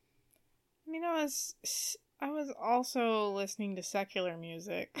 I mean, I was also listening to secular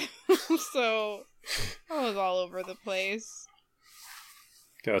music, so I was all over the place.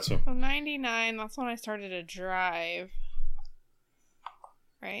 Gotcha. So 99, that's when I started to drive.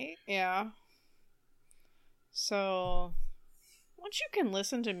 Right? Yeah. So, once you can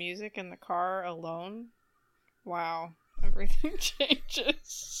listen to music in the car alone, wow, everything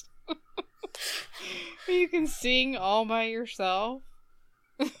changes. You can sing all by yourself.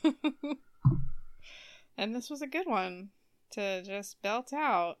 And this was a good one to just belt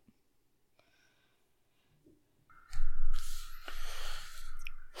out.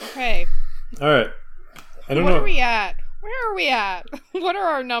 Okay. All right. I don't know. What are we at? Where are we at? What are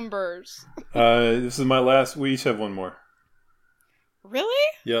our numbers? This is my last. We each have one more.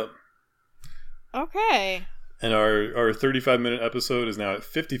 Really? Yep. Okay. And our 35-minute episode is now at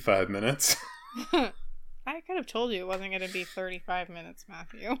 55 minutes. I could have told you it wasn't going to be 35 minutes,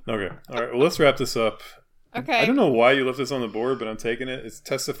 Matthew. Okay. All right. Well, let's wrap this up. Okay. I don't know why you left this on the board, but I'm taking it. It's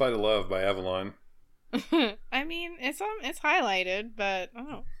Testify to Love by Avalon. I mean, it's highlighted, but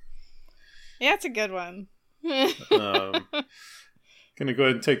oh, yeah, it's a good one. Gonna go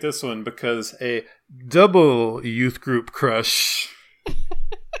ahead and take this one because a double youth group crush.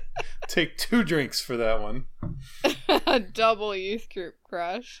 Take 2 drinks for that one. A double youth group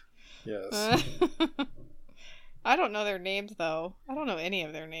crush. Yes. I don't know their names though. I don't know any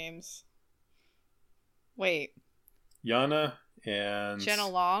of their names. Wait. Yana and Jenna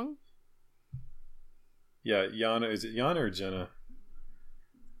Long? Yeah, Yana. Is it Yana or Jenna?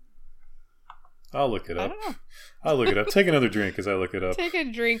 I'll look it I up. don't know. I'll look it up. Take another drink as I look it up. Take a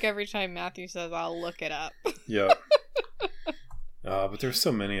drink every time Matthew says I'll look it up. Yeah. But there's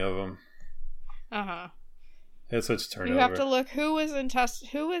so many of them. Uh-huh. It's such turnover. You have to look who was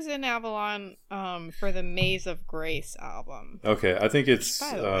in Avalon for the Maze of Grace album. Okay, I think it's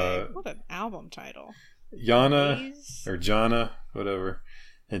By the way, what an album title. Yana Maze... or Jana, whatever,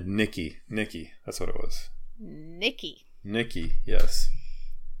 and Nikki. That's what it was. Nikki, yes.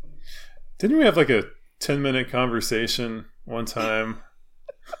 Didn't we have like a 10-minute conversation one time?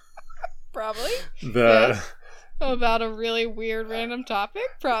 Probably. That yes. About a really weird random topic?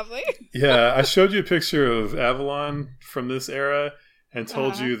 Probably. Yeah, I showed you a picture of Avalon from this era and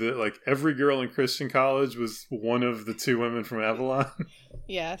told you that like every girl in Christian college was one of the 2 women from Avalon.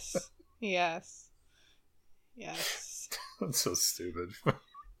 Yes. That's so stupid.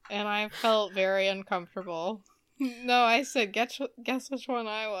 And I felt very uncomfortable. No, I said, guess which one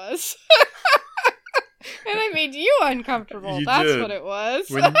I was. And I made you uncomfortable. That's did. what it was.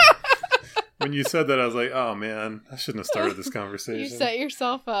 When you said that, I was like, oh man, I shouldn't have started this conversation. You set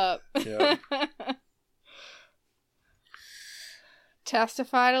yourself up. Yeah.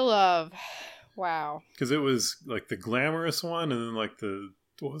 Testify to Love. Wow. Because it was like the glamorous one, and then like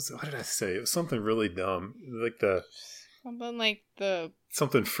what did I say? It was something really dumb. Like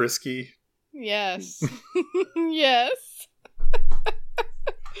something frisky. Yes. Yes.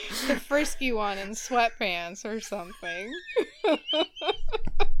 The frisky one in sweatpants or something.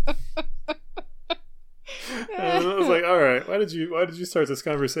 I was like, all right, why did you start this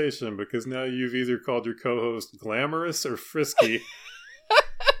conversation? Because now you've either called your co-host glamorous or frisky.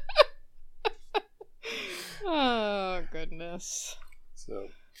 Oh, goodness. So,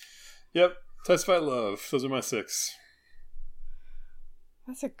 yep, Testify Love. Those are my 6.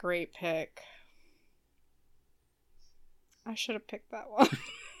 That's a great pick. I should have picked that one.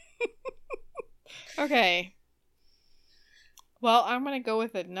 Okay. Well, I'm going to go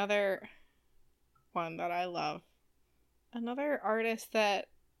with another one that I love. Another artist that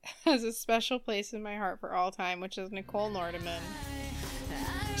has a special place in my heart for all time, which is Nicole Nordeman.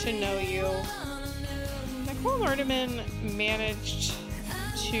 To Know You. Nicole Nordeman managed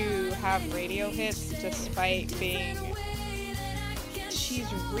to have radio hits despite being...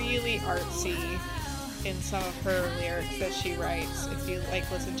 She's really artsy in some of her lyrics that she writes, if you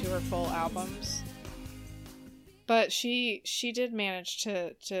listen to her full albums. But she did manage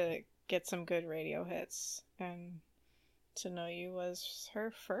to get some good radio hits, and To Know You was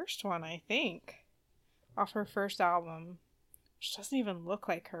her first one, I think, off her first album, which doesn't even look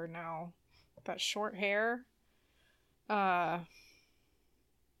like her now. That short hair. But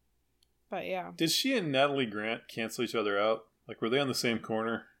yeah. Did she and Natalie Grant cancel each other out? Like, were they on the same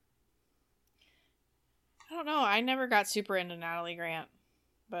corner? I don't know. I never got super into Natalie Grant,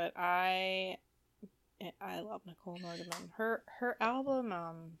 but I love Nicole Nordeman. Her album,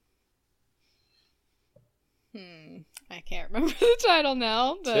 I can't remember the title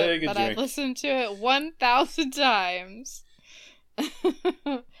now, but I've listened to it 1,000 times.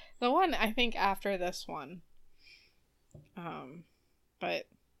 The one, I think, after this one. But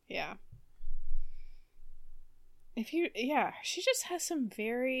yeah. She just has some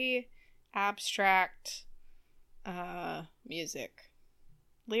very abstract music.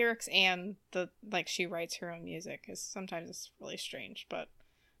 Lyrics and she writes her own music. Sometimes it's really strange, but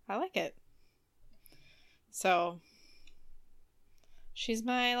I like it. So, she's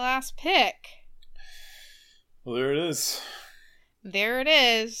my last pick. Well, there it is. There it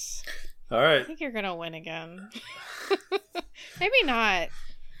is. All right. I think you're going to win again. Maybe not.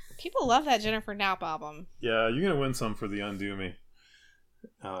 People love that Jennifer Knapp album. Yeah, you're going to win some for the Undo Me.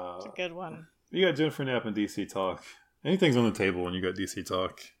 It's a good one. You got Jennifer Knapp and DC Talk. Anything's on the table when you got DC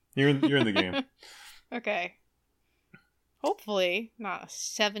Talk. You're in the game. Okay. Hopefully not a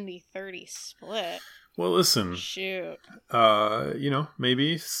 70-30 split. Well, listen. Shoot.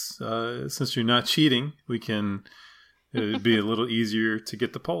 Maybe since you're not cheating, we can... It'd be a little easier to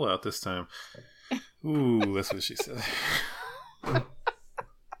get the poll out this time. Ooh, that's what she said.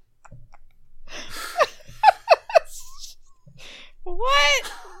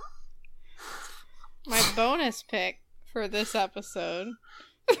 What? bonus pick for this episode.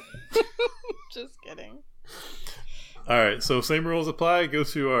 Just kidding. All right, so same rules apply. Go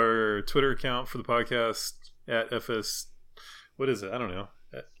to our Twitter account for the podcast at FS. What is it? I don't know.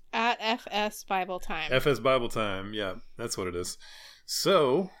 At FS Bible Time. FS Bible Time. Yeah, that's what it is.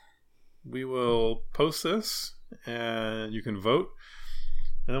 So we will post this, and you can vote,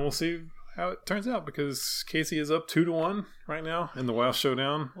 and then we'll see how it turns out, because Casey is up 2-1 right now in the WoW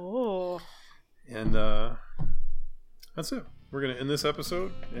Showdown. Oh. And that's it. We're going to end this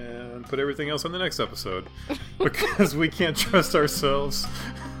episode and put everything else on the next episode because we can't trust ourselves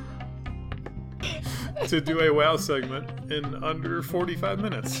to do a WoW segment in under 45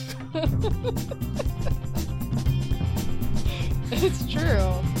 minutes. It's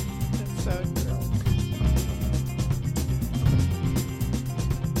true. It's so true.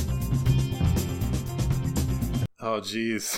 Oh, geez.